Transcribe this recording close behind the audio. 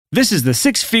This is the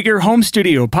Six Figure Home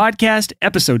Studio Podcast,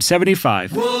 episode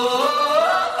 75. You're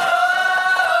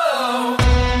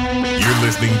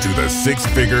listening to the Six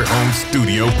Figure Home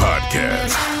Studio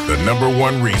Podcast, the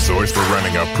 #1 resource for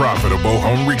running a profitable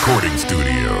home recording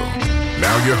studio.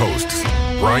 Now your hosts,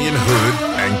 Brian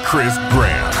Hood and Chris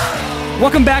Graham.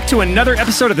 Welcome back to another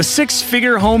episode of the Six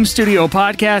Figure Home Studio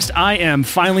Podcast. I am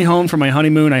finally home from my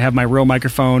honeymoon. I have my real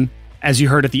microphone, as you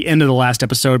heard at the end of the last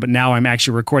episode, but now I'm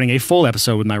actually recording a full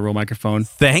episode with my real microphone.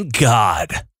 Thank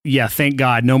God. Yeah, thank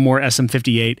God. No more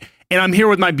SM58. And I'm here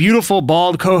with my beautiful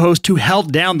bald co-host who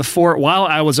held down the fort while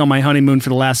I was on my honeymoon for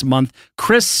the last month,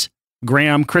 Chris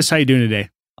Graham. Chris, how you doing today?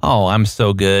 Oh, I'm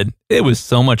so good. It was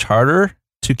so much harder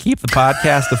to keep the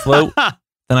podcast afloat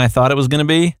than I thought it was going to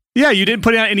be. Yeah, you didn't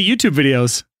put out any YouTube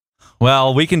videos.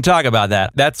 Well, we can talk about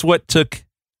that. That's what took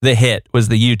the hit, was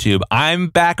the YouTube. I'm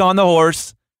back on the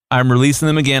horse. I'm releasing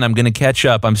them again. I'm going to catch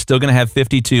up. I'm still going to have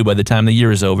 52 by the time the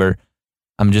year is over.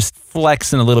 I'm just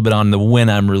flexing a little bit on the when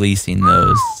I'm releasing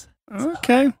those.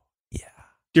 Okay. Yeah.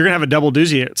 You're going to have a double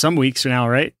doozy at some weeks now,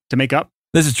 right? To make up?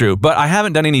 This is true, but I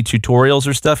haven't done any tutorials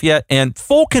or stuff yet. And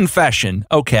full confession,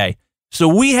 okay, so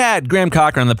we had Graham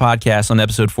Cochran on the podcast on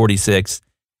episode 46,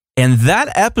 and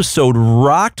that episode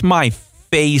rocked my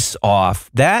face off.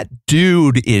 That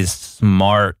dude is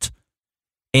smart.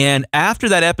 And after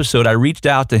that episode, I reached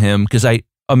out to him because I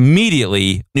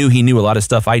immediately knew he knew a lot of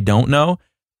stuff I don't know,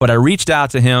 but I reached out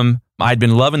to him. I'd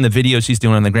been loving the videos he's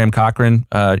doing on the Graham Cochran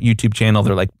YouTube channel.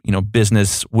 They're like,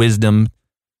 business, wisdom,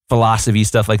 philosophy,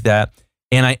 stuff like that.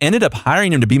 And I ended up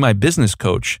hiring him to be my business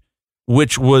coach,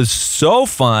 which was so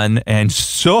fun and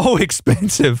so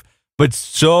expensive, but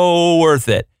so worth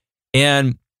it.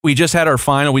 And we just had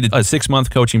we did a 6-month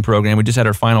coaching program. We just had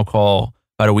our final call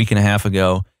about a week and a half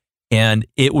ago. And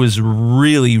it was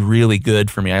really, really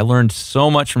good for me. I learned so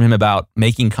much from him about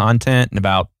making content and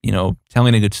about,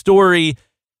 telling a good story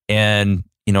and,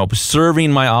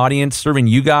 serving my audience, serving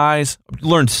you guys. I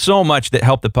learned so much that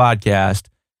helped the podcast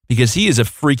because he is a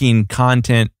freaking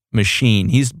content machine.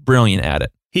 He's brilliant at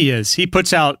it. He is. He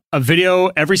puts out a video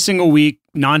every single week,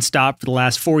 nonstop for the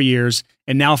last 4 years.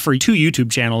 And now for 2 YouTube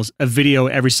channels, a video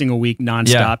every single week,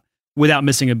 nonstop, without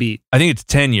missing a beat. I think it's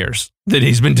 10 years that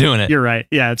he's been doing it. You're right.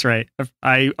 Yeah, that's right.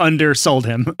 I undersold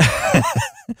him.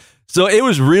 So it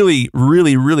was really,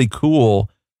 really, really cool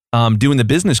doing the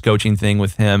business coaching thing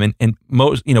with him. And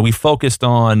most, we focused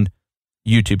on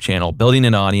YouTube channel, building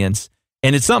an audience.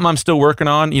 And it's something I'm still working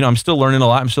on. I'm still learning a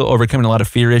lot. I'm still overcoming a lot of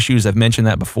fear issues. I've mentioned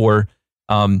that before.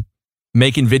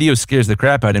 Making videos scares the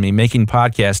crap out of me. Making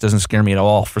podcasts doesn't scare me at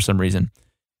all for some reason.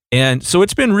 And so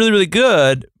it's been really, really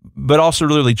good, but also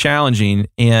really, really challenging.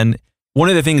 And one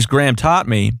of the things Graham taught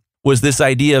me was this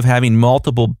idea of having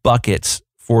multiple buckets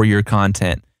for your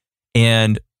content.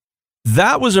 And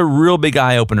that was a real big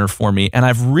eye-opener for me. And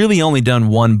I've really only done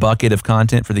one bucket of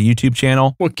content for the YouTube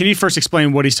channel. Well, can you first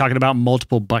explain what he's talking about,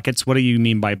 multiple buckets? What do you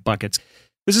mean by buckets?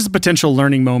 This is a potential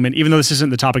learning moment, even though this isn't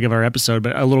the topic of our episode,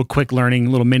 but a little quick learning,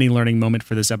 little mini learning moment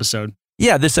for this episode.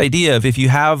 Yeah, this idea of if you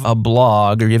have a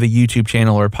blog or you have a YouTube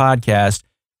channel or a podcast,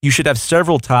 you should have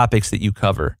several topics that you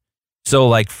cover. So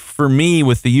like for me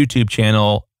with the YouTube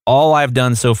channel, all I've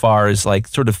done so far is like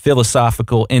sort of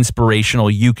philosophical,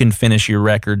 inspirational, you can finish your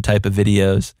record type of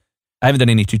videos. I haven't done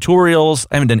any tutorials.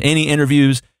 I haven't done any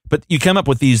interviews, but you come up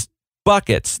with these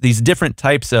buckets, these different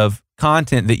types of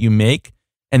content that you make,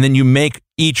 and then you make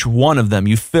each one of them.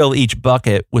 You fill each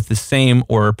bucket with the same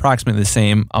or approximately the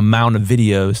same amount of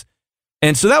videos.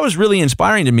 And so that was really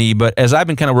inspiring to me. But as I've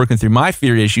been kind of working through my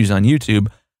fear issues on YouTube,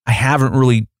 I haven't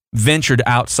really ventured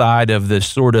outside of the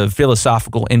sort of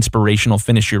philosophical, inspirational,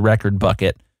 finish your record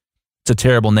bucket. It's a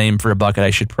terrible name for a bucket. I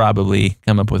should probably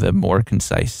come up with a more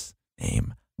concise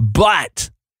name. But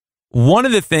one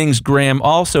of the things Graham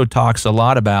also talks a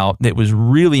lot about that was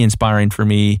really inspiring for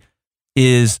me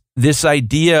is this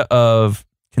idea of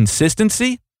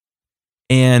consistency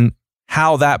and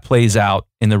how that plays out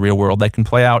in the real world. That can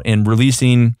play out in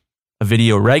releasing a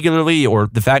video regularly, or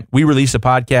the fact we release a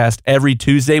podcast every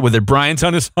Tuesday, whether Brian's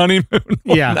on his honeymoon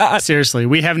or not. Seriously.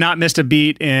 We have not missed a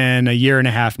beat in a year and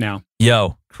a half now.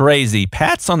 Yo, crazy.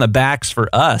 Pats on the backs for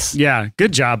us. Yeah,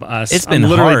 good job, us. It's been I'm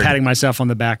literally hard. patting myself on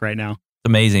the back right now. It's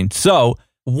amazing. So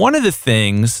one of the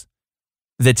things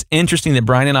that's interesting that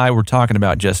Brian and I were talking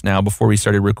about just now before we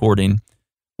started recording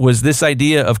was this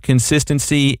idea of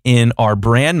consistency in our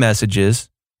brand messages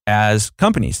as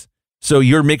companies. So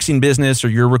your mixing business or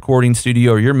your recording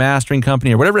studio or your mastering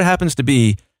company or whatever it happens to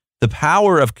be, the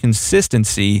power of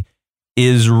consistency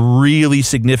is really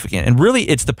significant. And really,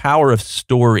 it's the power of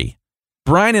story.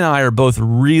 Brian and I are both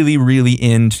really, really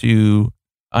into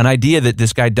an idea that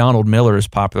this guy Donald Miller has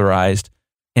popularized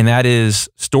and that is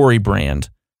story brand.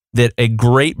 That a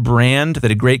great brand,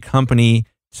 that a great company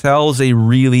tells a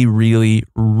really, really,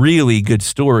 really good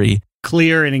story.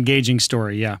 Clear and engaging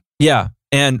story, yeah. Yeah,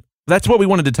 and that's what we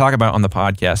wanted to talk about on the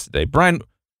podcast today. Brian,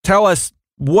 tell us,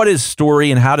 what is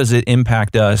story and how does it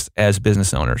impact us as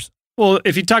business owners? Well,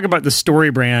 if you talk about the story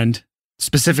brand,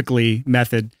 specifically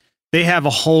method, they have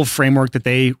a whole framework that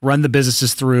they run the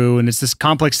businesses through. And it's this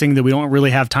complex thing that we don't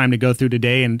really have time to go through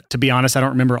today. And to be honest, I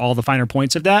don't remember all the finer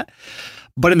points of that.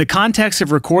 But in the context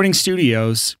of recording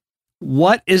studios,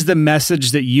 what is the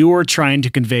message that you are trying to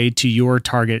convey to your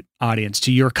target audience,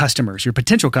 to your customers, your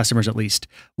potential customers at least?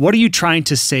 What are you trying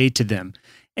to say to them?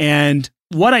 And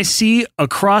what I see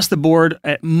across the board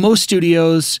at most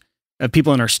studios,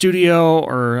 people in our studio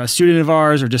or a student of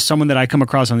ours or just someone that I come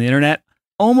across on the internet,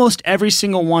 almost every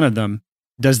single one of them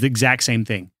does the exact same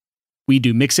thing. We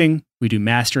do mixing, we do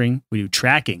mastering, we do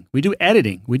tracking, we do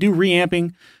editing, we do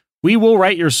reamping. We will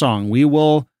write your song. We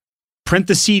will print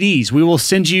the CDs. We will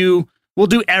send you, we'll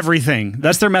do everything.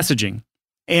 That's their messaging.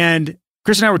 And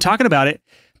Chris and I were talking about it.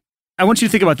 I want you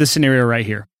to think about this scenario right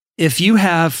here. If you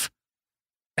have,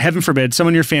 heaven forbid,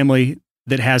 someone in your family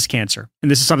that has cancer,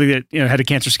 and this is something that, had a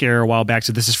cancer scare a while back,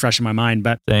 so this is fresh in my mind.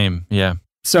 But same, yeah.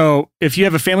 So if you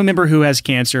have a family member who has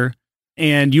cancer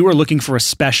and you are looking for a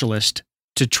specialist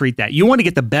to treat that, you want to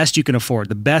get the best you can afford,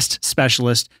 the best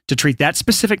specialist to treat that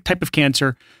specific type of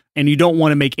cancer, and you don't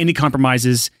want to make any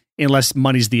compromises unless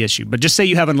money's the issue. But just say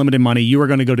you have unlimited money, you are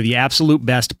going to go to the absolute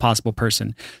best possible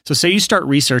person. So say you start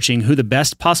researching who the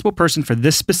best possible person for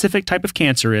this specific type of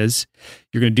cancer is.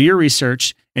 You're going to do your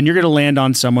research, and you're going to land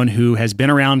on someone who has been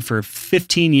around for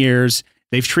 15 years.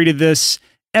 They've treated this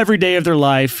every day of their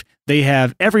life. They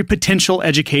have every potential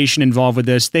education involved with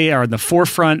this. They are in the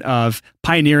forefront of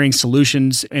pioneering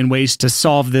solutions and ways to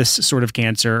solve this sort of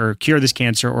cancer or cure this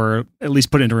cancer or at least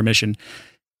put it into remission.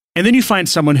 And then you find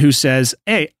someone who says,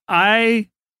 hey, I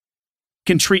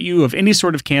can treat you of any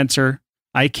sort of cancer.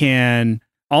 I can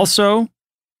also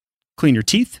clean your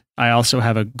teeth. I also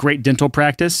have a great dental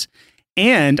practice.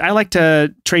 And I like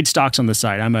to trade stocks on the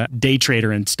side. I'm a day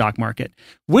trader in stock market.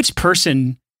 Which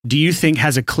person do you think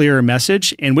has a clearer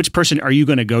message? And which person are you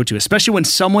going to go to? Especially when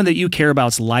someone that you care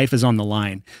about's life is on the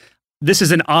line. This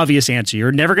is an obvious answer.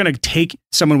 You're never going to take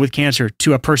someone with cancer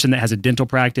to a person that has a dental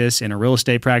practice and a real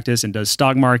estate practice and does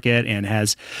stock market and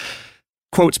has,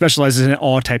 quote, specializes in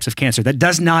all types of cancer. That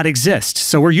does not exist.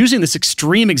 So we're using this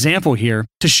extreme example here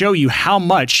to show you how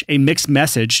much a mixed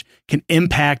message can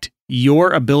impact your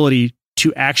ability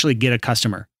to actually get a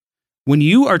customer. When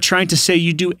you are trying to say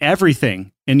you do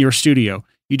everything in your studio,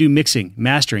 you do mixing,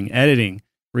 mastering, editing,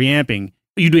 reamping,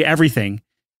 you do everything,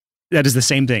 that is the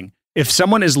same thing. If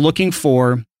someone is looking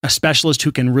for a specialist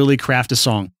who can really craft a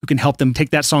song, who can help them take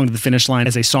that song to the finish line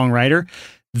as a songwriter,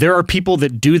 there are people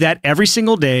that do that every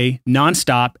single day,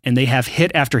 nonstop, and they have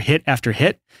hit after hit after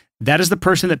hit. That is the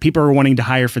person that people are wanting to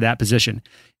hire for that position.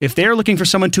 If they're looking for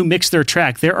someone to mix their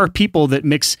track, there are people that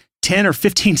mix 10 or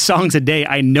 15 songs a day.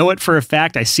 I know it for a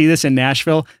fact. I see this in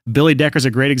Nashville. Billy Decker's a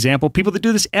great example. People that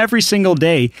do this every single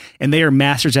day, and they are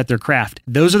masters at their craft.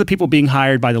 Those are the people being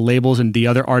hired by the labels and the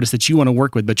other artists that you want to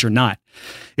work with, but you're not.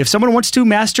 If someone wants to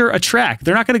master a track,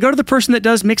 they're not going to go to the person that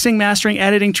does mixing, mastering,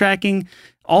 editing, tracking,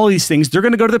 all these things. They're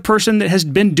going to go to the person that has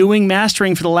been doing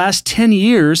mastering for the last 10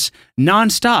 years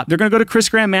nonstop. They're going to go to Chris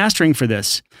Graham Mastering for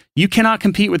this. You cannot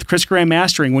compete with Chris Graham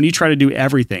Mastering when you try to do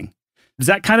everything. Does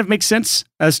that kind of make sense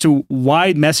as to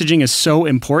why messaging is so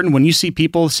important when you see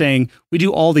people saying, we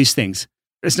do all these things?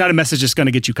 It's not a message that's going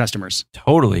to get you customers.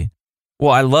 Totally.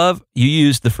 Well, I love you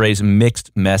used the phrase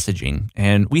mixed messaging,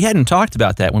 and we hadn't talked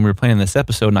about that when we were planning this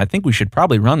episode, and I think we should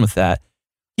probably run with that.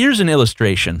 Here's an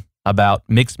illustration about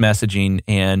mixed messaging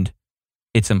and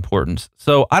its importance.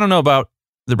 So I don't know about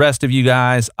the rest of you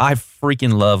guys. I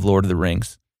freaking love Lord of the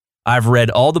Rings. I've read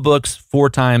all the books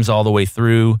 4 times all the way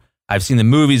through. I've seen the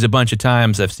movies a bunch of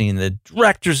times. I've seen the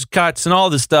director's cuts and all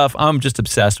this stuff. I'm just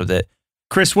obsessed with it.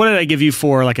 Chris, what did I give you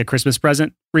for like a Christmas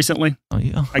present recently? Oh,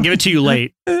 yeah. I gave it to you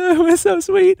late. It was so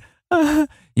sweet.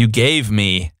 You gave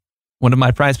me one of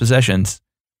my prized possessions,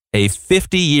 a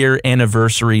 50-year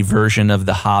anniversary version of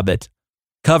The Hobbit,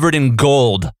 covered in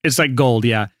gold. It's like gold,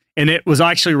 yeah. And it was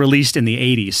actually released in the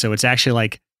 80s, so it's actually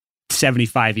like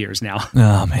 75 years now.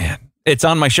 Oh, man. It's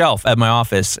on my shelf at my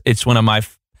office. It's one of my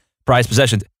prized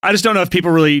possessions. I just don't know if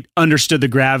people really understood the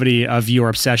gravity of your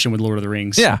obsession with Lord of the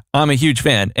Rings. Yeah, I'm a huge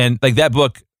fan. And like that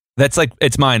book, that's like,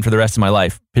 it's mine for the rest of my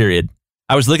life, period.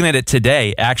 I was looking at it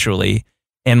today, actually,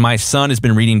 and my son has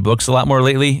been reading books a lot more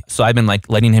lately. So I've been like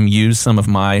letting him use some of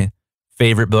my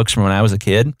favorite books from when I was a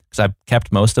kid, because I've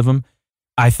kept most of them.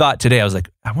 I thought today, I was like,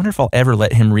 I wonder if I'll ever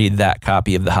let him read that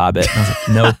copy of The Hobbit. And I was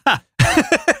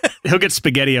like, nope. He'll get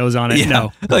SpaghettiOs on it. Yeah.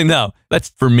 No. Like, no, that's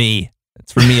for me.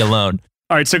 That's for me alone.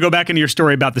 All right, so go back into your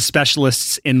story about the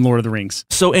specialists in Lord of the Rings.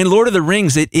 So in Lord of the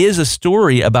Rings, it is a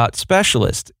story about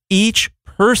specialists. Each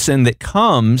person that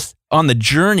comes on the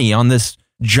journey, on this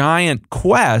giant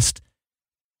quest,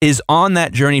 is on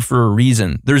that journey for a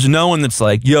reason. There's no one that's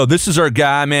like, yo, this is our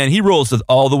guy, man. He rolls with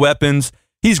all the weapons.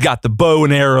 He's got the bow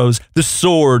and arrows, the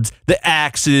swords, the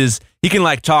axes. He can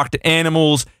like talk to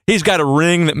animals. He's got a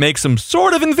ring that makes him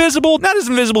sort of invisible. Not as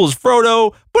invisible as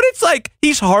Frodo, but it's like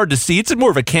he's hard to see. It's more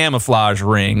of a camouflage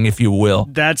ring, if you will.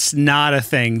 That's not a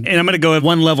thing. And I'm going to go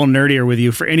one level nerdier with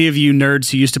you. For any of you nerds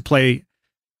who used to play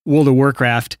World of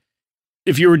Warcraft,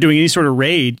 if you were doing any sort of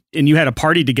raid and you had a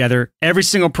party together, every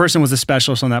single person was a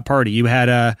specialist on that party. You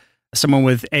had someone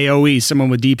with AoE, someone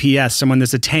with DPS, someone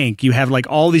that's a tank. You have like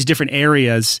all these different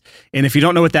areas. And if you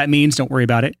don't know what that means, don't worry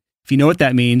about it. If you know what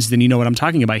that means, then you know what I'm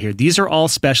talking about here. These are all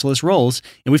specialist roles.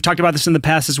 And we've talked about this in the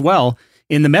past as well.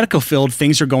 In the medical field,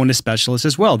 things are going to specialists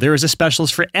as well. There is a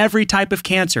specialist for every type of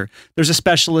cancer. There's a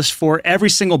specialist for every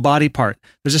single body part.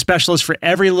 There's a specialist for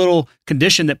every little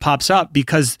condition that pops up,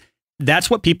 because that's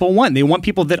what people want. They want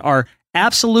people that are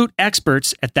absolute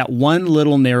experts at that one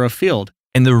little narrow field.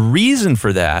 And the reason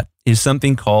for that is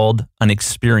something called an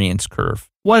experience curve.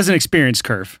 What is an experience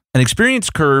curve? An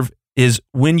experience curve is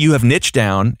when you have niched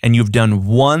down and you've done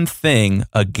one thing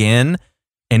again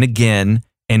and again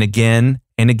and again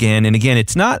and again and again.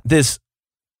 It's not this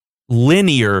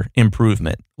linear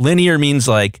improvement. Linear means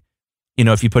like, you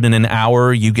know, if you put in an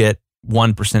hour, you get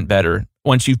 1% better.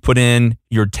 Once you've put in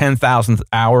your 10,000th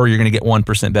hour, you're going to get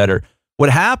 1% better. What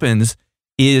happens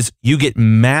is you get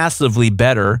massively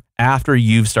better after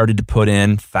you've started to put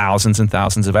in thousands and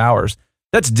thousands of hours.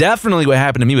 That's definitely what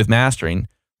happened to me with mastering.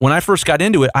 When I first got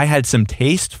into it, I had some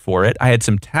taste for it. I had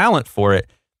some talent for it,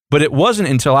 but it wasn't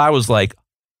until I was like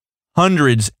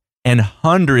hundreds and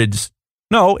hundreds.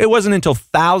 No, it wasn't until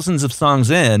thousands of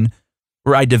songs in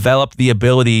where I developed the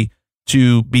ability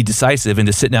to be decisive and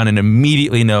to sit down and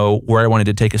immediately know where I wanted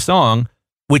to take a song,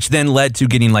 which then led to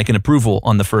getting like an approval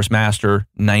on the first master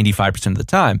 95% of the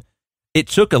time. It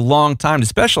took a long time to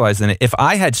specialize in it. If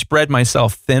I had spread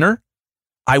myself thinner,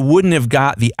 I wouldn't have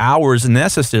got the hours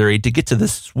necessary to get to the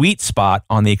sweet spot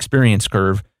on the experience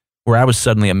curve where I was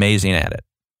suddenly amazing at it.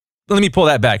 Let me pull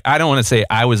that back. I don't want to say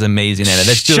I was amazing at it.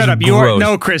 That's just Shut up. gross.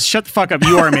 No, Chris, shut the fuck up.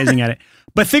 You are amazing at it.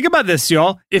 But think about this,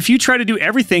 y'all. If you try to do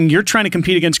everything, you're trying to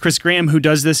compete against Chris Graham, who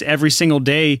does this every single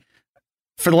day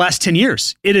for the last 10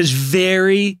 years. It is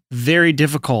very, very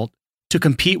difficult to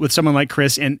compete with someone like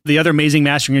Chris and the other amazing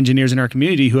mastering engineers in our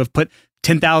community who have put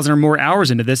 10,000 or more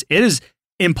hours into this. It is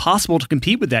impossible to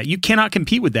compete with that. You cannot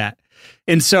compete with that.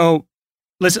 And so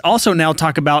let's also now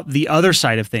talk about the other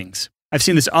side of things. I've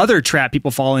seen this other trap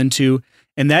people fall into,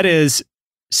 and that is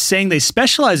saying they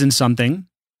specialize in something,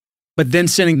 but then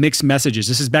sending mixed messages.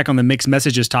 This is back on the mixed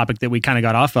messages topic that we kind of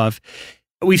got off of.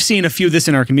 We've seen a few of this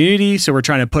in our community, so we're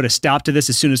trying to put a stop to this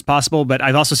as soon as possible, but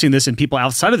I've also seen this in people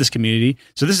outside of this community.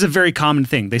 So this is a very common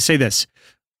thing. They say this: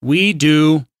 we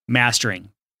do mastering.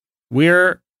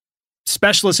 We're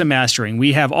specialists in mastering.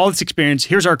 We have all this experience.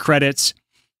 Here's our credits.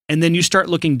 And then you start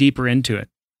looking deeper into it.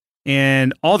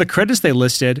 And all the credits they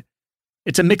listed,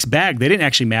 it's a mixed bag. They didn't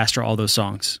actually master all those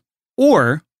songs.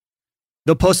 Or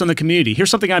they'll post on the community, here's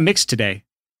something I mixed today.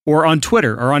 Or on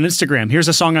Twitter or on Instagram, here's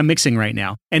a song I'm mixing right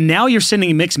now. And now you're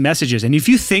sending mixed messages. And if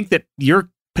you think that your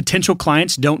potential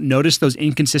clients don't notice those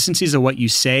inconsistencies of what you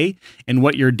say and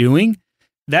what you're doing,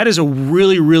 that is a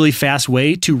really, really fast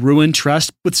way to ruin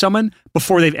trust with someone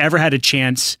before they've ever had a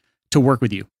chance to work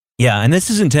with you. Yeah, and this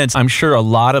is intense. I'm sure a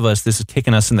lot of us, this is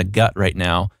kicking us in the gut right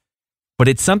now, but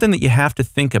it's something that you have to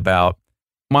think about.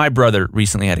 My brother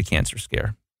recently had a cancer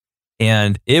scare,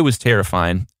 and it was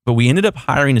terrifying, but we ended up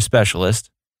hiring a specialist.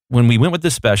 When we went with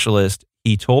the specialist,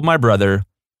 he told my brother,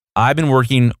 I've been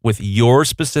working with your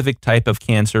specific type of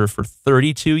cancer for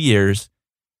 32 years,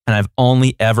 and I've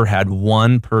only ever had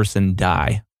one person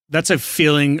die. That's a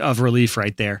feeling of relief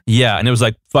right there. Yeah, and it was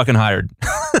like, fucking hired.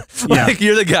 Like,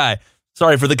 you're the guy.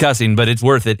 Sorry for the cussing, but it's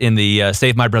worth it in the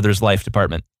Save My Brother's Life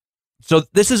department. So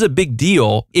this is a big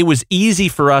deal. It was easy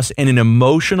for us in an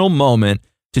emotional moment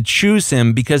to choose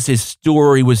him because his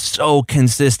story was so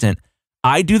consistent.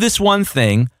 I do this one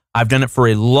thing. I've done it for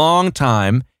a long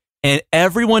time, and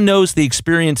everyone knows the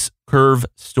experience curve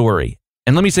story.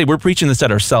 And let me say, we're preaching this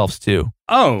at ourselves too.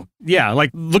 Oh, yeah.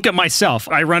 Like, look at myself.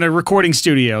 I run a recording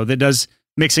studio that does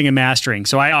mixing and mastering.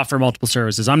 So I offer multiple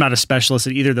services. I'm not a specialist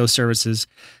at either of those services.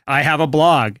 I have a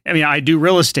blog. I mean, I do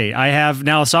real estate. I have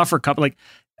now a software company. Like,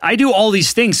 I do all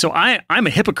these things. So I'm a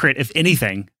hypocrite, if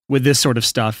anything, with this sort of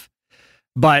stuff.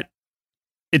 But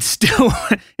it's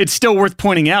still worth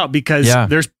pointing out because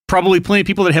there's probably plenty of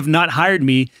people that have not hired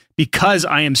me because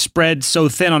I am spread so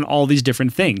thin on all these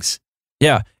different things.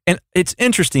 Yeah. And it's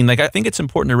interesting. Like, I think it's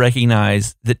important to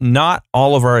recognize that not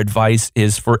all of our advice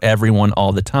is for everyone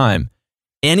all the time.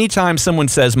 Anytime someone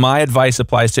says my advice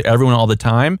applies to everyone all the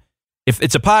time, if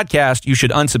it's a podcast, you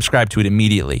should unsubscribe to it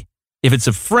immediately. If it's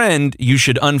a friend, you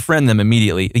should unfriend them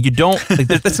immediately. You don't, like,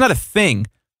 that's not a thing.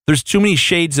 There's too many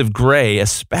shades of gray,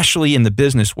 especially in the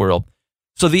business world.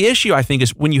 So the issue, I think,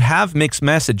 is when you have mixed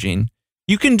messaging,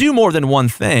 you can do more than one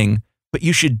thing, but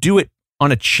you should do it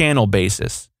on a channel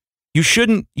basis. You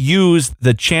shouldn't use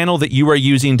the channel that you are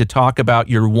using to talk about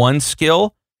your one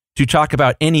skill to talk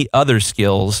about any other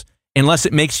skills unless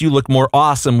it makes you look more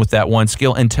awesome with that one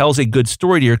skill and tells a good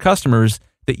story to your customers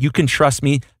that you can trust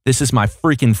me, this is my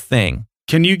freaking thing.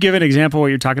 Can you give an example of what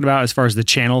you're talking about as far as the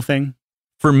channel thing?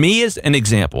 For me, as an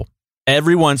example,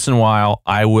 every once in a while,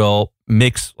 I will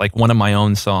mix like one of my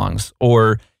own songs,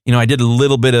 or, I did a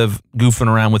little bit of goofing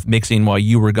around with mixing while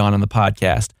you were gone on the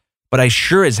podcast. But I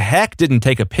sure as heck didn't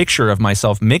take a picture of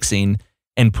myself mixing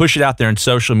and push it out there on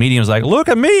social media. I was like, look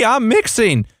at me, I'm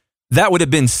mixing. That would have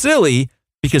been silly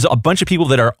because a bunch of people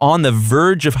that are on the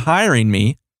verge of hiring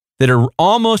me, that are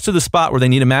almost to the spot where they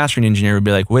need a mastering engineer, would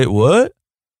be like, wait, what?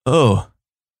 Oh.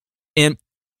 And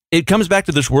it comes back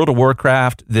to this World of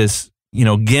Warcraft, this,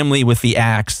 Gimli with the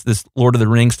axe, this Lord of the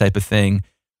Rings type of thing,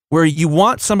 where you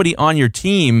want somebody on your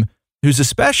team who's a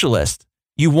specialist.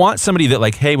 You want somebody that,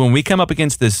 like, hey, when we come up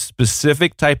against this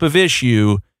specific type of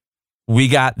issue, we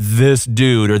got this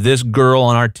dude or this girl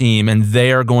on our team and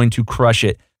they are going to crush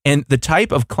it. And the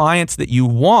type of clients that you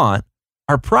want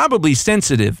are probably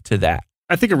sensitive to that.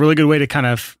 I think a really good way to kind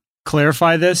of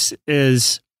clarify this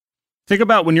is think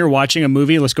about when you're watching a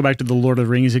movie. Let's go back to the Lord of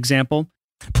the Rings example.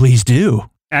 Please do.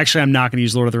 Actually, I'm not going to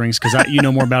use Lord of the Rings because you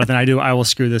know more about it than I do. I will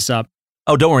screw this up.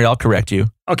 Oh, don't worry. I'll correct you.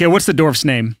 Okay, what's the dwarf's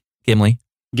name? Gimli.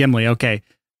 Gimli, okay.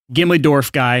 Gimli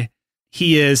dwarf guy.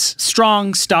 He is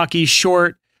strong, stocky,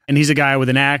 short, and he's a guy with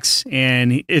an axe.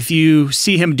 And if you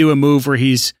see him do a move where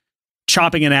he's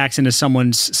chopping an axe into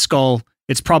someone's skull,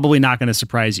 it's probably not going to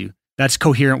surprise you. That's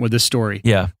coherent with the story.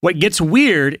 Yeah. What gets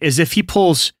weird is if he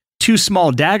pulls two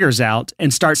small daggers out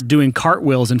and starts doing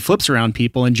cartwheels and flips around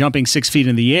people and jumping 6 feet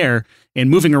in the air and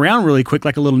moving around really quick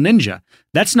like a little ninja.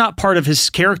 That's not part of his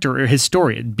character or his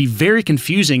story. It'd be very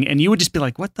confusing, and you would just be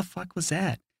like, what the fuck was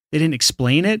that? They didn't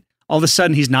explain it. All of a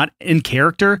sudden, he's not in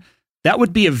character. That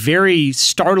would be a very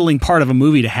startling part of a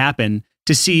movie to happen,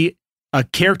 to see a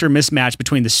character mismatch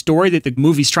between the story that the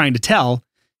movie's trying to tell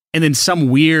and then some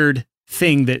weird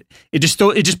thing that it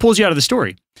just pulls you out of the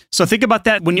story. So think about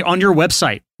that when you're on your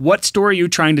website. What story are you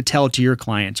trying to tell to your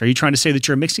clients? Are you trying to say that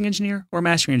you're a mixing engineer or a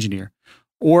mastering engineer?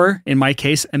 Or in my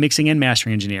case, a mixing and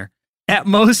mastering engineer. At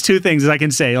most two things, as I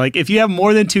can say. Like if you have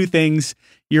more than two things,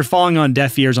 you're falling on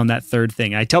deaf ears on that third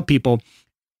thing. I tell people,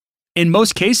 in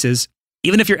most cases,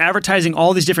 even if you're advertising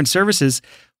all these different services,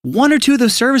 one or two of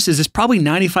those services is probably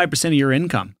 95% of your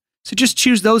income. So just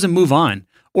choose those and move on.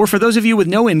 Or for those of you with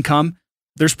no income,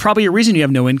 there's probably a reason you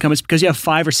have no income. It's because you have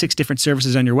 5 or 6 different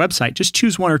services on your website. Just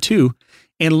choose one or two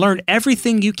and learn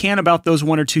everything you can about those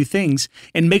one or two things,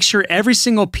 and make sure every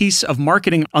single piece of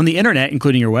marketing on the internet,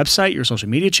 including your website, your social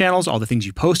media channels, all the things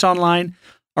you post online,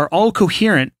 are all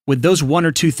coherent with those one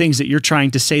or two things that you're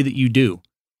trying to say that you do.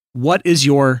 What is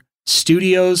your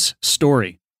studio's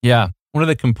story? Yeah. One of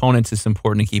the components that's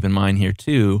important to keep in mind here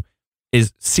too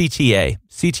is CTA.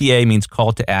 CTA means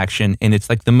call to action, and it's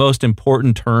like the most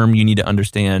important term you need to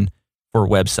understand for a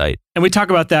website. And we talk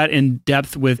about that in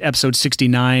depth with episode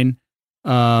 69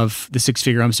 of the Six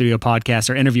Figure Home Studio podcast,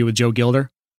 our interview with Joe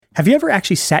Gilder. Have you ever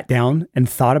actually sat down and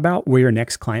thought about where your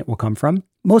next client will come from?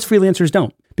 Most freelancers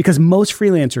don't, because most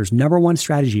freelancers' number one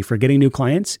strategy for getting new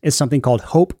clients is something called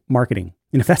hope marketing.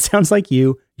 And if that sounds like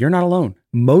you, you're not alone.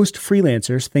 Most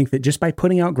freelancers think that just by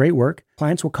putting out great work,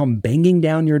 clients will come banging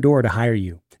down your door to hire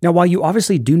you. Now, while you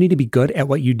obviously do need to be good at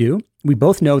what you do, we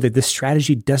both know that this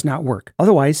strategy does not work.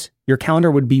 Otherwise, your calendar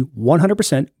would be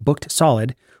 100% booked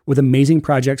solid with amazing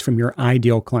projects from your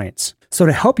ideal clients. So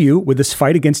to help you with this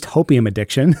fight against hopium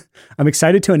addiction, I'm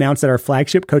excited to announce that our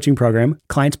flagship coaching program,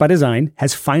 Clients by Design,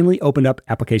 has finally opened up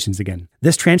applications again.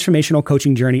 This transformational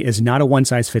coaching journey is not a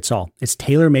one-size-fits-all. It's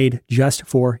tailor-made just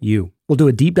for you. We'll do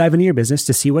a deep dive into your business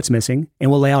to see what's missing,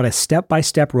 and we'll lay out a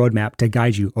step-by-step roadmap to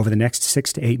guide you over the next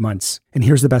 6 to 8 months. And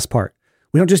here's the best part.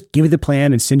 We don't just give you the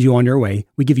plan and send you on your way.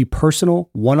 We give you personal,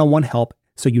 one-on-one help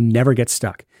so you never get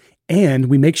stuck. And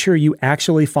we make sure you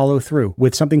actually follow through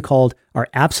with something called our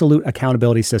absolute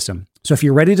accountability system. So if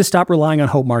you're ready to stop relying on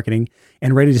Hope Marketing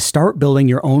and ready to start building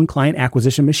your own client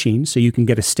acquisition machine so you can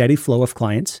get a steady flow of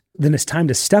clients, then it's time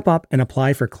to step up and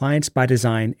apply for Clients by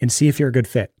Design and see if you're a good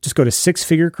fit. Just go to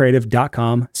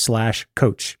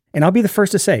sixfigurecreative.com/coach. And I'll be the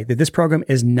first to say that this program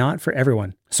is not for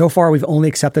everyone. So far, we've only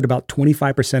accepted about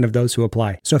 25% of those who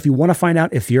apply. So if you want to find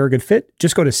out if you're a good fit,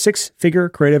 just go to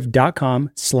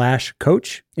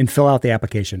sixfigurecreative.com/coach and fill out the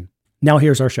application. Now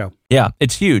here's our show. Yeah,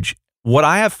 it's huge. What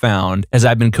I have found as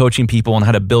I've been coaching people on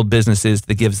how to build businesses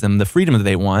that gives them the freedom that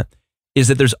they want is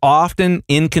that there's often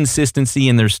inconsistency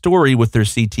in their story with their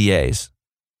CTAs.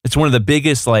 It's one of the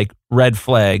biggest red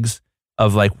flags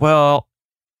of at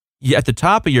the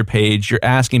top of your page, you're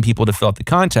asking people to fill out the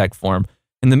contact form.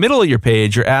 In the middle of your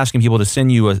page, you're asking people to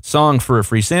send you a song for a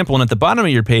free sample. And at the bottom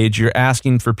of your page, you're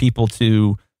asking for people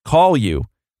to call you.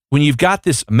 When you've got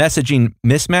this messaging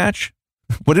mismatch,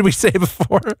 what did we say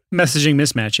before? Messaging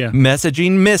mismatch, yeah.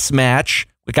 Messaging mismatch.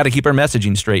 We got to keep our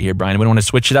messaging straight here, Brian. We don't want to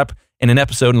switch it up in an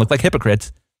episode and look like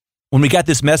hypocrites. When we got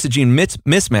this messaging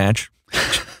mismatch.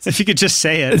 If you could just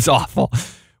say it. It's awful.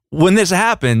 When this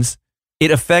happens,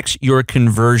 it affects your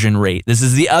conversion rate. This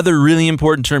is the other really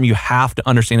important term you have to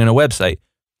understand in a website.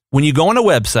 When you go on a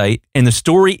website and the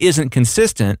story isn't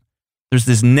consistent, there's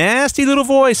this nasty little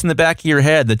voice in the back of your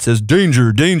head that says,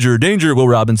 danger, danger, danger, Will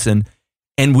Robinson.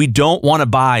 And we don't want to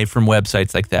buy from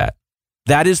websites like that.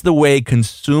 That is the way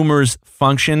consumers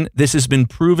function. This has been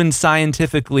proven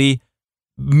scientifically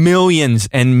millions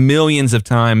and millions of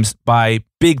times by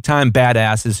big-time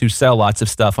badasses who sell lots of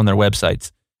stuff on their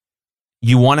websites.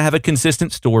 You want to have a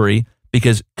consistent story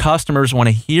because customers want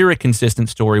to hear a consistent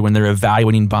story when they're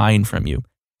evaluating buying from you.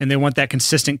 And they want that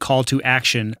consistent call to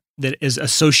action that is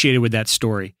associated with that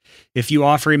story. If you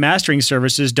offer remastering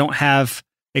services, don't have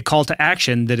a call to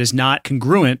action that is not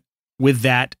congruent with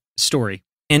that story.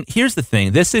 And here's the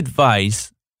thing. This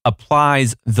advice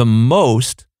applies the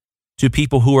most to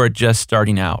people who are just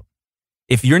starting out.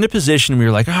 If you're in a position where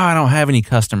you're like, I don't have any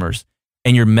customers,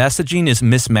 and your messaging is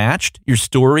mismatched, your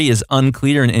story is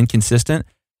unclear and inconsistent,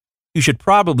 you should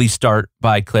probably start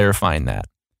by clarifying that.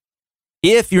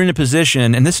 If you're in a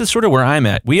position, and this is sort of where I'm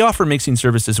at, we offer mixing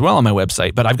service as well on my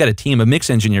website, but I've got a team of mix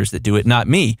engineers that do it, not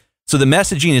me. So the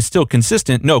messaging is still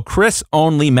consistent. No, Chris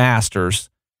only masters.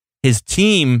 His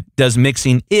team does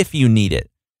mixing if you need it.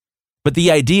 But the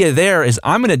idea there is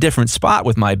I'm in a different spot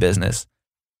with my business.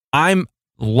 I'm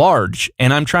large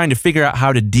and I'm trying to figure out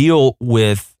how to deal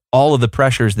with all of the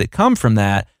pressures that come from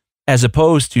that, as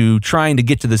opposed to trying to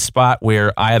get to the spot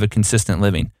where I have a consistent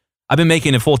living. I've been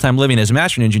making a full-time living as a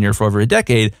mastering engineer for over a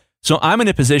decade. So I'm in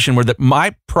a position where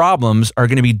my problems are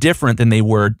going to be different than they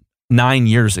were 9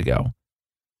 years ago.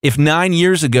 If 9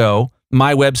 years ago,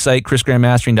 my website,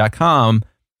 chrisgrandmastering.com,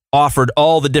 offered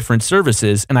all the different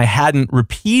services and I hadn't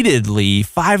repeatedly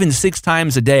 5 and 6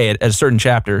 times a day at a certain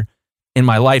chapter in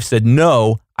my life said,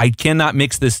 no, I cannot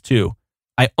mix this too.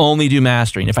 I only do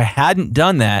mastering. If I hadn't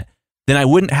done that, then I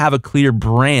wouldn't have a clear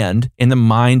brand in the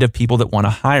mind of people that want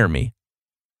to hire me.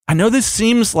 I know this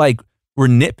seems like we're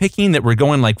nitpicking, that we're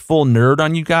going full nerd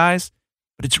on you guys,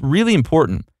 but it's really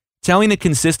important. Telling a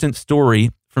consistent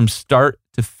story from start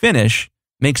to finish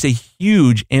makes a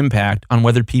huge impact on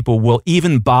whether people will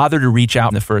even bother to reach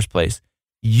out in the first place.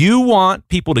 You want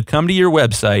people to come to your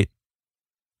website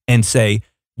and say,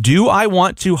 do I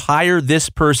want to hire this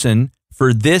person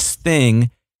for this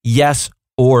thing, yes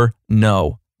or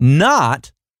no?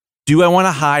 Not, do I want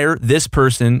to hire this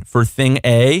person for thing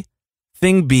A,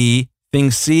 thing B,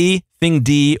 thing C, thing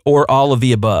D, or all of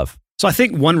the above? So I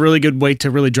think one really good way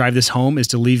to really drive this home is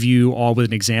to leave you all with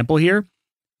an example here.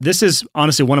 This is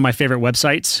honestly one of my favorite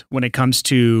websites when it comes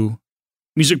to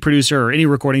music producer or any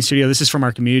recording studio. This is from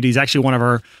our community. He's actually one of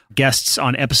our guests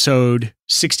on episode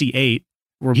 68,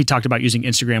 where he talked about using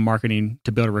Instagram marketing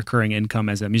to build a recurring income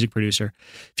as a music producer.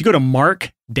 If you go to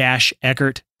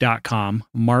mark-eckert.com,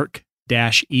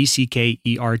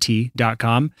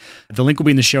 mark-eckert.com, the link will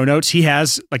be in the show notes. He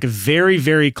has a very,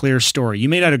 very clear story. You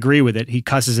may not agree with it. He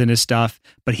cusses in his stuff,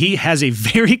 but he has a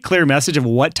very clear message of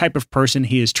what type of person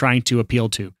he is trying to appeal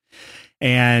to.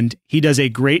 And he does a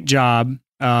great job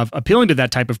of appealing to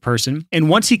that type of person. And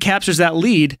once he captures that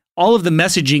lead, all of the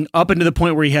messaging up into the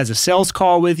point where he has a sales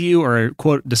call with you or a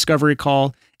quote discovery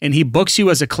call, and he books you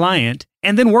as a client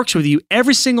and then works with you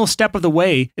every single step of the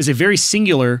way is a very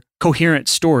singular, coherent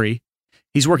story.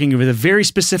 He's working with a very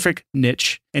specific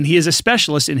niche, and he is a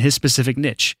specialist in his specific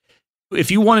niche. If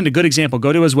you wanted a good example,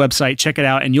 go to his website, check it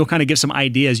out, and you'll kind of get some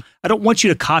ideas. I don't want you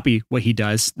to copy what he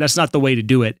does. That's not the way to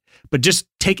do it. But just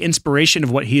take inspiration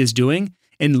of what he is doing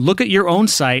and look at your own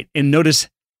site and notice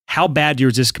how bad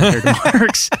yours is compared to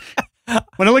Mark's.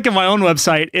 When I look at my own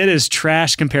website, it is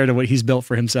trash compared to what he's built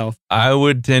for himself. I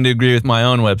would tend to agree with my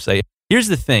own website. Here's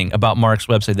the thing about Mark's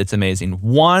website that's amazing.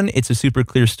 One, it's a super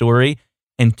clear story.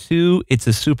 And two, it's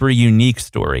a super unique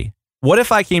story. What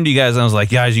if I came to you guys and I was like,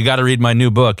 guys, you got to read my new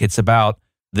book. It's about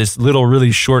this little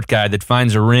really short guy that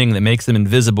finds a ring that makes him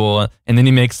invisible. And then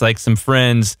he makes like some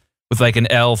friends with like an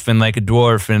elf and like a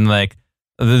dwarf. And like,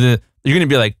 you're going to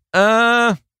be like,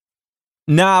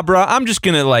 nah, bro, I'm just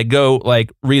going to like go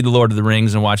like read The Lord of the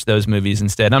Rings and watch those movies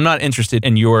instead. I'm not interested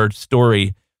in your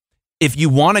story. If you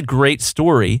want a great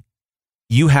story,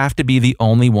 you have to be the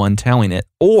only one telling it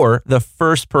or the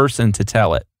first person to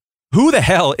tell it. Who the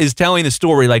hell is telling a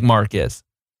story like Mark is?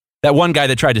 That one guy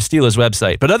that tried to steal his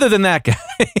website. But other than that guy.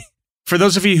 For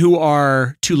those of you who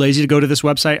are too lazy to go to this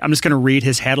website, I'm just going to read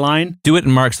his headline. Do it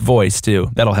in Mark's voice too.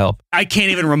 That'll help. I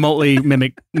can't even remotely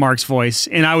mimic Mark's voice,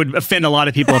 and I would offend a lot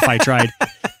of people if I tried.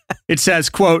 It says,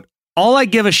 quote, "All I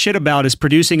give a shit about is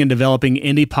producing and developing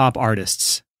indie pop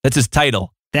artists." That's his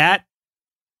title. That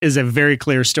is a very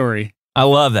clear story. I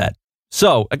love that.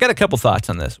 So I got a couple thoughts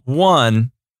on this.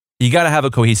 One, you got to have a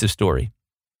cohesive story.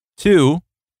 Two,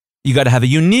 you got to have a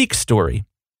unique story.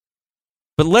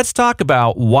 But let's talk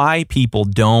about why people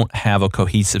don't have a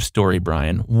cohesive story,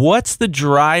 Brian. What's the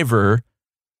driver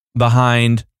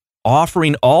behind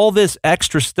offering all this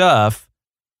extra stuff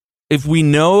if we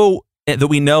know that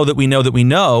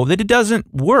it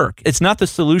doesn't work? It's not the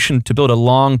solution to build a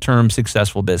long-term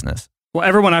successful business. Well,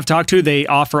 everyone I've talked to, they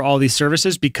offer all these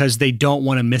services because they don't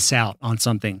want to miss out on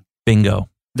something. Bingo.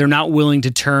 They're not willing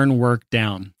to turn work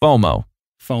down. FOMO,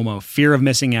 fear of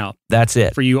missing out. That's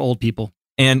it. For you old people.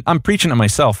 And I'm preaching to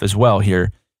myself as well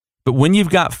here. But when you've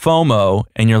got FOMO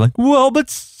and you're like, well, but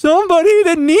somebody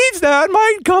that needs that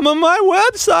might come on my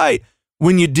website.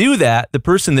 When you do that, the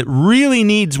person that really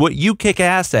needs what you kick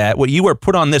ass at, what you are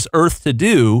put on this earth to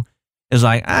do, is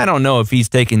like, I don't know if he's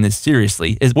taking this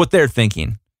seriously, is what they're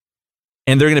thinking.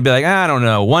 And they're going to be like, I don't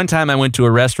know. One time I went to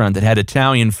a restaurant that had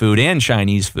Italian food and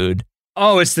Chinese food.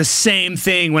 Oh, it's the same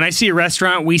thing. When I see a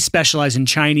restaurant, we specialize in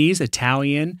Chinese,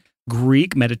 Italian,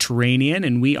 Greek, Mediterranean,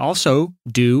 and we also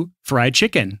do fried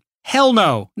chicken. Hell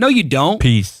no. No, you don't.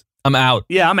 Peace. I'm out.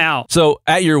 Yeah, I'm out. So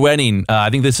at your wedding, I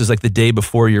think this is like the day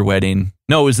before your wedding.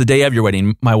 No, it was the day of your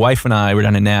wedding. My wife and I were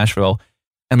down in Nashville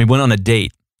and we went on a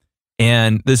date.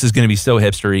 And this is going to be so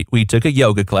hipstery. We took a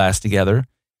yoga class together.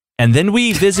 And then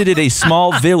we visited a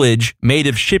small village made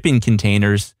of shipping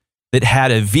containers that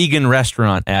had a vegan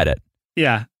restaurant at it.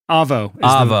 Yeah. Avo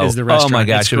is the restaurant. Oh my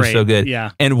gosh, it was so good.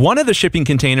 Yeah. And one of the shipping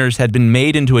containers had been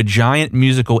made into a giant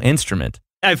musical instrument.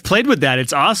 I've played with that.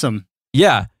 It's awesome.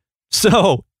 Yeah.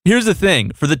 So here's the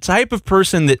thing. For the type of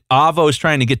person that Avo is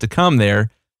trying to get to come there,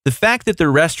 the fact that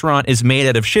their restaurant is made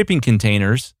out of shipping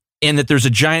containers and that there's a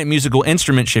giant musical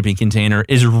instrument shipping container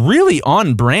is really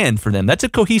on brand for them. That's a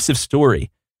cohesive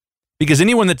story. Because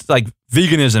anyone that's like,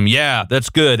 veganism, yeah, that's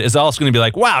good, is also going to be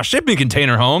like, wow, shipping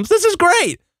container homes, this is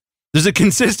great. There's a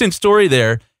consistent story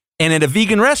there. And at a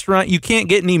vegan restaurant, you can't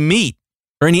get any meat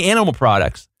or any animal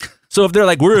products. So if they're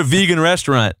like, we're a vegan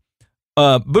restaurant,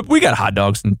 but we got hot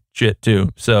dogs and shit too.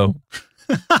 So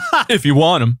if you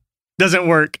want them. Doesn't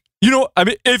work. You know, I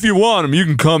mean, if you want them, you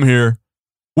can come here.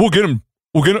 We'll get them.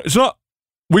 It's not,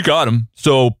 we got them.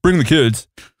 So bring the kids.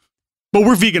 But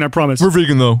we're vegan, I promise. We're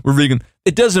vegan, though. We're vegan.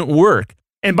 It doesn't work.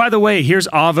 And by the way, here's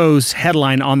Avo's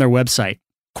headline on their website.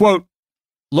 Quote,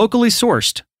 "Locally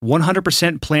sourced,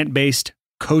 100% plant-based,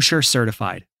 kosher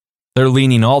certified." They're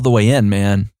leaning all the way in,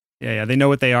 man. Yeah. They know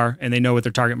what they are, and they know what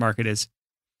their target market is.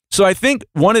 So I think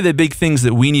one of the big things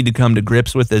that we need to come to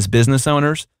grips with as business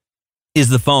owners is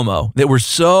the FOMO, that we're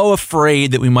so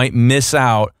afraid that we might miss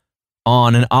out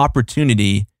on an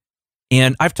opportunity.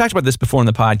 And I've talked about this before in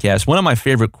the podcast. One of my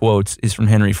favorite quotes is from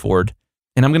Henry Ford.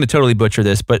 And I'm going to totally butcher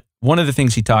this, but one of the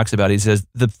things he talks about, he says,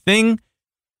 the thing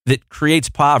that creates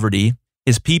poverty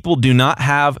is people do not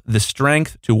have the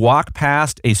strength to walk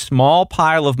past a small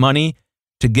pile of money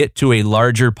to get to a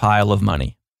larger pile of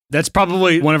money. That's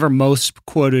probably one of our most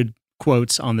quoted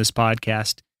quotes on this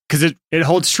podcast because it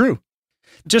holds true.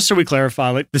 Just so we clarify,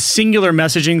 like the singular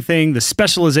messaging thing, the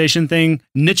specialization thing,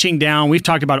 niching down, we've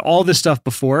talked about all this stuff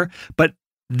before, but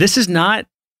this is not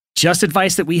just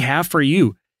advice that we have for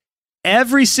you.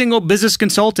 Every single business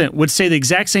consultant would say the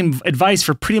exact same advice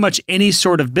for pretty much any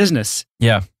sort of business.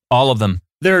 Yeah, all of them.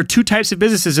 There are two types of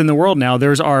businesses in the world now.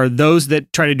 There's those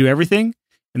that try to do everything,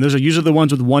 and those are usually the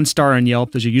ones with 1 star on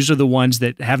Yelp. Those are usually the ones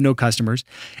that have no customers.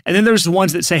 And then there's the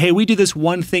ones that say, hey, we do this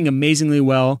one thing amazingly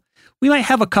well. We might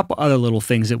have a couple other little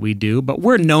things that we do, but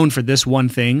we're known for this one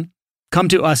thing. Come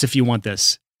to us if you want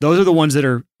this. Those are the ones that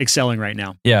are excelling right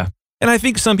now. Yeah. And I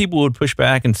think some people would push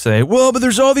back and say, well, but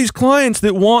there's all these clients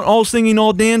that want all singing,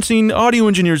 all dancing audio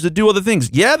engineers that do other things.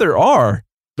 Yeah, there are.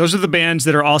 Those are the bands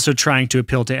that are also trying to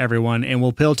appeal to everyone and will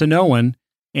appeal to no one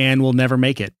and will never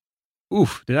make it.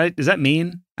 Oof, does that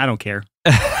mean? I don't care.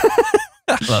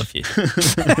 I love you.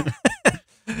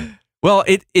 Well,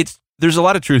 there's a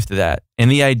lot of truth to that. And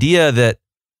the idea that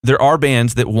there are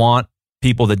bands that want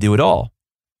people that do it all.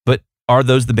 But are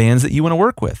those the bands that you want to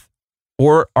work with?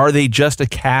 Or are they just a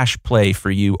cash play for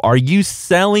you? Are you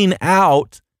selling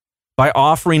out by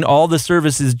offering all the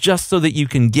services just so that you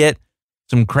can get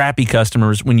some crappy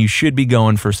customers when you should be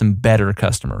going for some better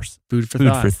customers? Food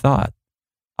for thought.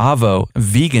 Avo,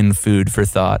 vegan food for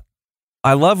thought.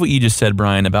 I love what you just said,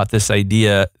 Brian, about this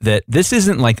idea that this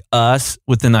isn't like us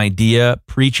with an idea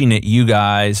preaching at you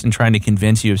guys and trying to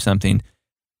convince you of something.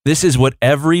 This is what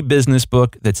every business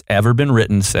book that's ever been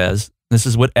written says. This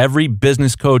is what every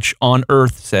business coach on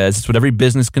earth says. It's what every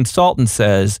business consultant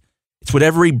says. It's what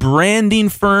every branding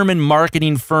firm and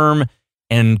marketing firm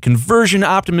and conversion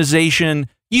optimization,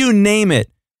 you name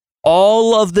it.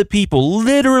 All of the people,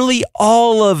 literally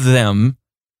all of them,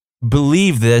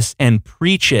 believe this and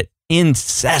preach it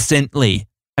incessantly.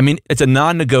 I mean, it's a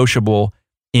non-negotiable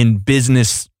in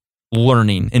business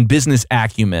learning, in business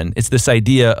acumen. It's this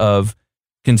idea of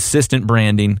consistent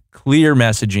branding, clear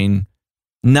messaging,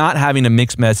 not having a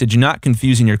mixed message, not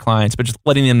confusing your clients, but just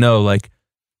letting them know, like,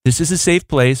 this is a safe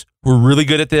place. We're really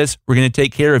good at this. We're going to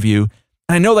take care of you.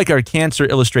 And I know like our cancer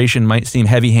illustration might seem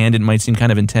heavy-handed, might seem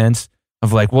kind of intense,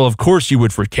 of like, well, of course you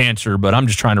would for cancer, but I'm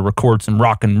just trying to record some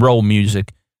rock and roll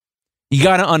music. You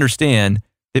got to understand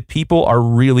that people are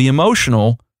really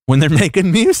emotional when they're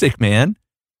making music, man.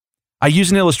 I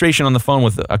used an illustration on the phone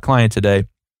with a client today,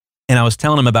 and I was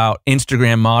telling him about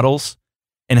Instagram models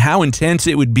and how intense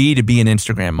it would be to be an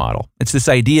Instagram model. It's this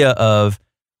idea of,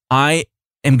 I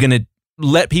am going to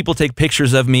let people take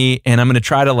pictures of me, and I'm going to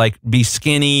try to like be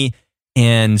skinny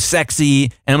and sexy,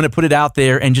 and I'm going to put it out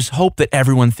there and just hope that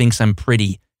everyone thinks I'm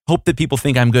pretty, hope that people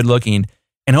think I'm good looking,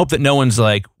 and hope that no one's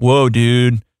like, whoa,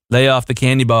 dude, lay off the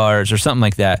candy bars or something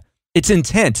like that. It's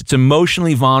intense. It's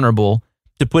emotionally vulnerable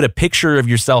to put a picture of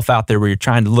yourself out there where you're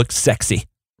trying to look sexy,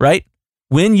 right?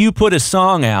 When you put a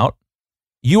song out,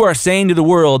 you are saying to the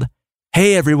world,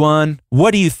 hey, everyone,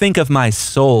 what do you think of my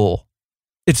soul?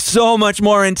 It's so much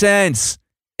more intense.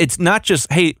 It's not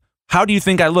just, hey, how do you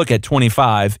think I look at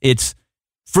 25? It's,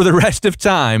 for the rest of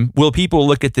time, will people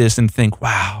look at this and think,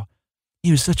 wow,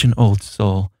 he was such an old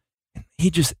soul.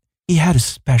 He had a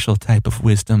special type of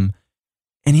wisdom,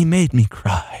 and he made me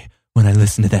cry when I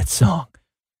listened to that song.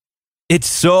 It's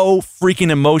so freaking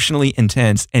emotionally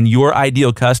intense, and your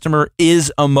ideal customer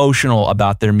is emotional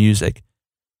about their music.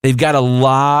 They've got a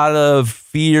lot of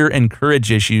fear and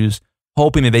courage issues,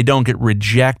 hoping that they don't get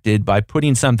rejected by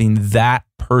putting something that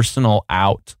personal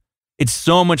out. It's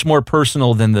so much more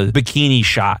personal than the bikini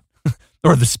shot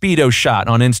or the Speedo shot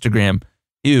on Instagram.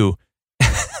 Ew.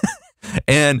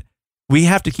 And we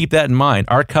have to keep that in mind.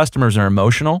 Our customers are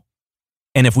emotional,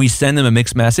 and if we send them a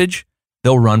mixed message,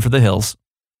 they'll run for the hills.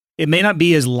 It may not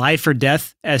be as life or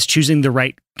death as choosing the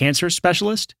right cancer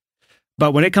specialist,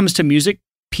 but when it comes to music,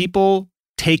 people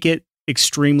take it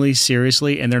extremely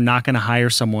seriously, and they're not going to hire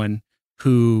someone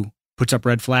who puts up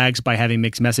red flags by having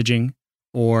mixed messaging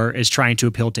or is trying to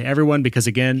appeal to everyone. Because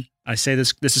again, I say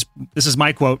this is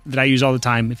my quote that I use all the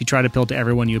time. If you try to appeal to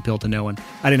everyone, you appeal to no one.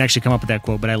 I didn't actually come up with that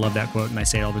quote, but I love that quote and I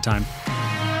say it all the time.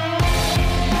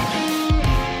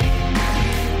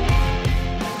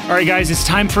 All right, guys, it's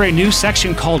time for a new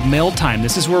section called Mail Time.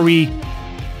 This is where we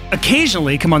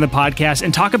occasionally come on the podcast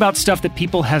and talk about stuff that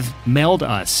people have mailed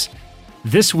us.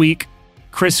 This week,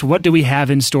 Chris, what do we have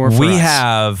in store for us? We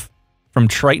have, from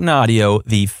Triton Audio,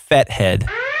 the FET head.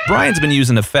 Brian's been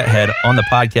using the FET head on the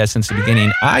podcast since the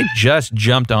beginning. I just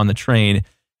jumped on the train.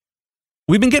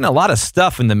 We've been getting a lot of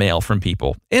stuff in the mail from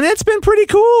people, and it's been pretty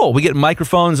cool. We get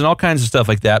microphones and all kinds of stuff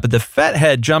like that, but the FET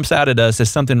head jumps out at us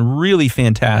as something really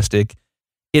fantastic.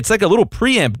 It's like a little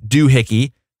preamp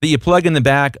doohickey that you plug in the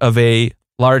back of a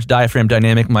large diaphragm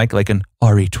dynamic mic, like an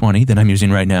RE20 that I'm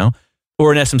using right now,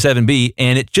 or an SM7B,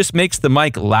 and it just makes the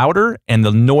mic louder and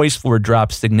the noise floor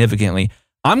drops significantly.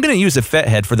 I'm going to use a FET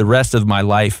head for the rest of my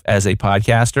life as a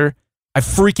podcaster. I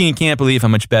freaking can't believe how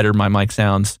much better my mic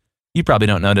sounds. You probably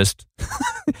don't notice.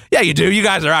 Yeah, you do. You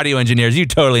guys are audio engineers. You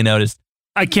totally noticed.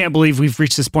 I can't believe we've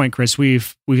reached this point, Chris.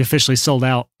 We've officially sold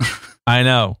out. I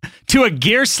know. To a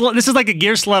gear slut. This is like a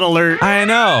gear slut alert. I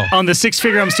know. On the Six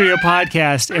Figure Home Studio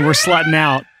podcast, and we're slutting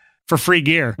out for free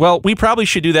gear. Well, we probably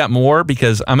should do that more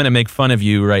because I'm going to make fun of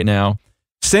you right now.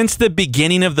 Since the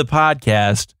beginning of the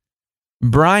podcast,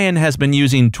 Brian has been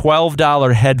using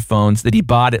 $12 headphones that he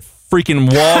bought at freaking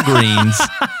Walgreens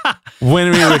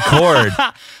when we record.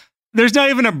 There's not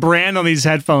even a brand on these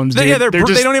headphones, dude. Yeah, they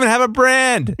just, don't even have a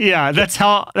brand. Yeah, that's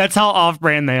how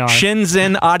off-brand they are.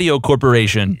 Shenzhen Audio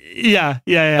Corporation. Yeah.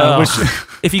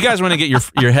 If you guys want to get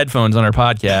your headphones on our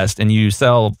podcast and you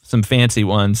sell some fancy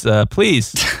ones,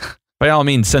 please, by all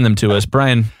means, send them to us.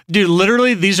 Brian. Dude,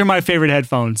 literally, these are my favorite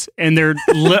headphones, and they're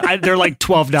like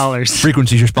 $12.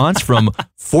 Frequency response from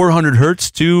 400 hertz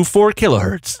to 4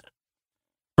 kilohertz.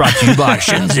 Brought to you by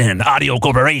Shenzhen Audio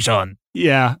Corporation.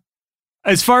 Yeah.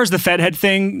 As far as the FetHead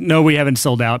thing, no, we haven't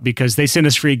sold out because they sent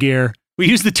us free gear. We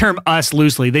use the term us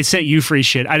loosely. They sent you free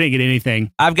shit. I didn't get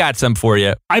anything. I've got some for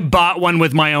you. I bought one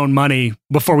with my own money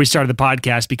before we started the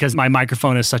podcast because my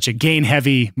microphone is such a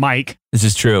gain-heavy mic. This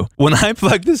is true. When I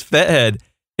plug this FetHead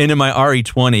into my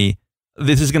RE20,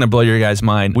 this is going to blow your guys'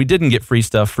 mind. We didn't get free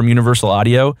stuff from Universal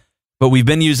Audio, but we've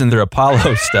been using their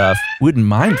Apollo stuff. Wouldn't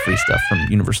mind free stuff from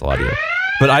Universal Audio.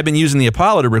 But I've been using the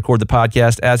Apollo to record the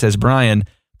podcast, as has Brian.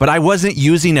 But I wasn't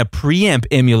using a preamp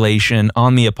emulation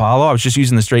on the Apollo. I was just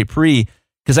using the straight pre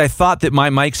because I thought that my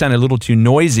mic sounded a little too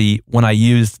noisy when I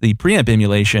used the preamp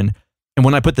emulation. And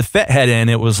when I put the FetHead in,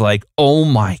 it was like, oh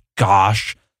my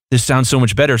gosh, this sounds so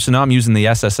much better. So now I'm using the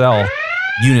SSL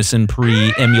Unison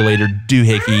pre-emulator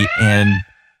doohickey, and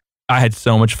I had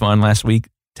so much fun last week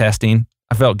testing.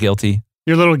 I felt guilty.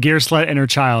 Your little Gearslut inner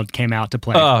child came out to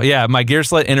play. Oh, yeah, my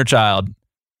Gearslut inner child.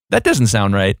 That doesn't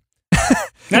sound right.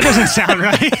 That doesn't sound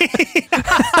right.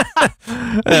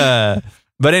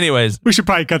 But anyways. We should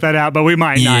probably cut that out, but we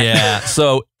might not. Yeah,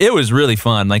 so it was really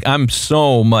fun. Like, I'm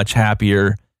so much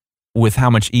happier with how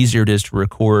much easier it is to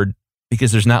record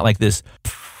because there's not like this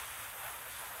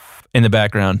in the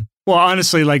background. Well,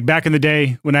 honestly, like back in the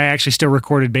day when I actually still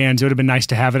recorded bands, it would have been nice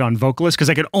to have it on Vocalist because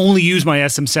I could only use my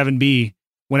SM7B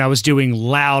when I was doing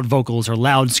loud vocals or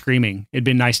loud screaming. It'd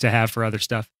been nice to have for other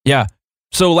stuff. Yeah.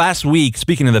 So last week,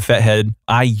 speaking of the FetHead,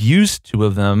 I used two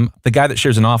of them. The guy that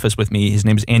shares an office with me, his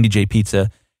name is Andy J. Pizza.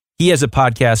 He has a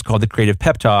podcast called The Creative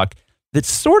Pep Talk that's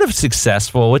sort of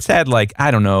successful. It's had like,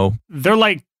 I don't know. They're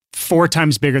like 4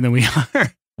 times bigger than we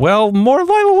are. Well, a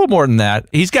little more than that.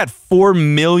 He's got 4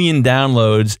 million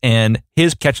downloads, and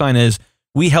his catchline is,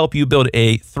 we help you build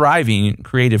a thriving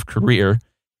creative career.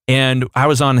 And I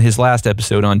was on his last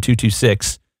episode on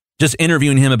 226, just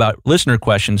interviewing him about listener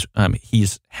questions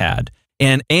he's had.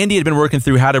 And Andy had been working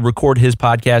through how to record his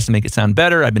podcast and make it sound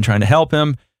better. I've been trying to help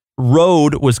him.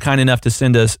 Rode was kind enough to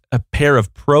send us a pair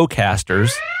of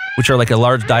Procasters, which are like a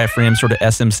large diaphragm sort of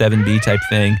SM7B type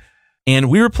thing. And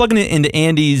we were plugging it into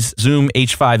Andy's Zoom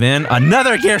H5N,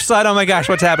 another Gearslut. Oh my gosh,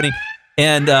 what's happening?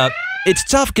 And it's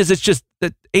tough because it's just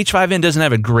that H5N doesn't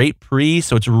have a great pre,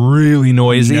 so it's really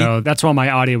noisy. No, that's why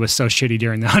my audio was so shitty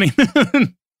during the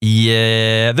honeymoon.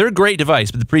 Yeah, they're a great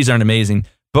device, but the pre's aren't amazing.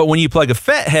 But when you plug a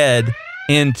FetHead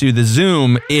into the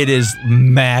Zoom, it is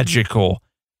magical.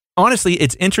 Honestly,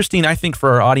 it's interesting, I think,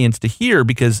 for our audience to hear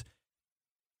because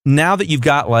now that you've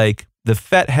got like the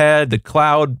FetHead, the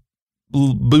cloud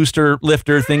booster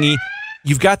lifter thingy,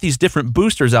 you've got these different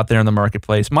boosters out there in the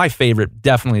marketplace. My favorite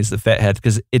definitely is the FetHead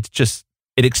because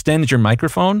it extends your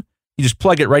microphone. You just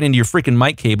plug it right into your freaking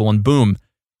mic cable and boom,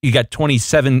 you got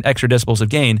 27 extra decibels of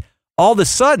gain. All of a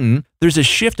sudden, there's a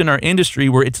shift in our industry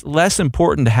where it's less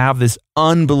important to have this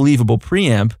unbelievable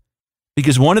preamp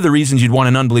because one of the reasons you'd want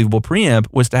an unbelievable preamp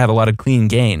was to have a lot of clean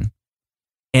gain.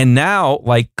 And now,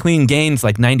 like, clean gain's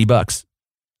like $90.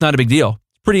 Not a big deal.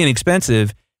 It's pretty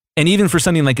inexpensive. And even for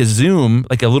something like a Zoom,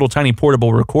 like a little tiny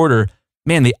portable recorder,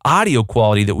 man, the audio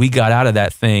quality that we got out of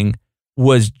that thing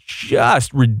was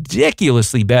just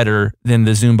ridiculously better than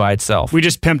the Zoom by itself. We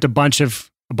just pimped a bunch of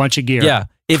gear. Yeah.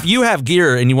 If you have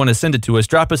gear and you want to send it to us,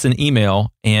 drop us an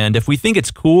email. And if we think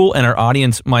it's cool and our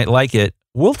audience might like it,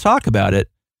 we'll talk about it.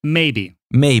 Maybe.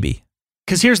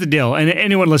 Because here's the deal. And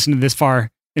anyone listening to this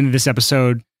far into this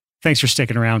episode, thanks for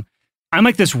sticking around. I'm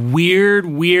like this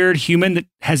weird human that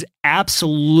has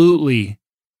absolutely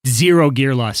zero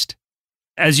gear lust.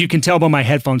 As you can tell by my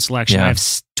headphone selection, I have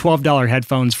 $12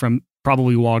 headphones from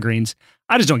probably Walgreens.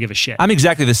 I just don't give a shit. I'm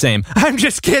exactly the same. I'm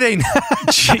just kidding.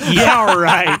 Yeah,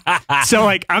 right. So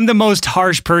like I'm the most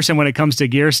harsh person when it comes to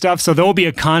gear stuff. So there will be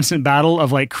a constant battle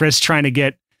of like Chris trying to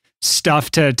get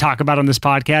stuff to talk about on this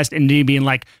podcast and me being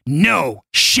like, no,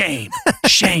 shame.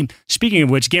 Speaking of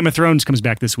which, Game of Thrones comes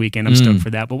back this weekend. I'm stoked for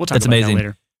that, but we'll talk about that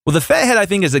later. Well, the FetHead, I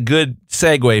think, is a good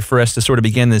segue for us to sort of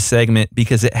begin this segment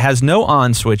because it has no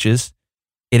on switches.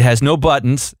 It has no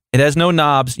buttons. It has no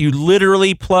knobs. You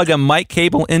literally plug a mic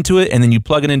cable into it and then you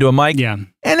plug it into a mic. Yeah.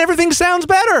 And everything sounds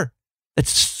better.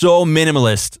 It's so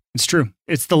minimalist. It's true.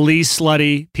 It's the least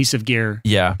slutty piece of gear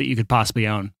Yeah. that you could possibly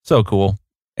own. So cool.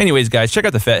 Anyways, guys, check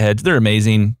out the Fet Heads. They're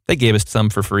amazing. They gave us some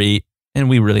for free, and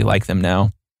we really like them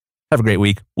now. Have a great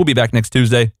week. We'll be back next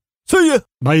Tuesday. See ya.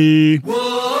 Bye.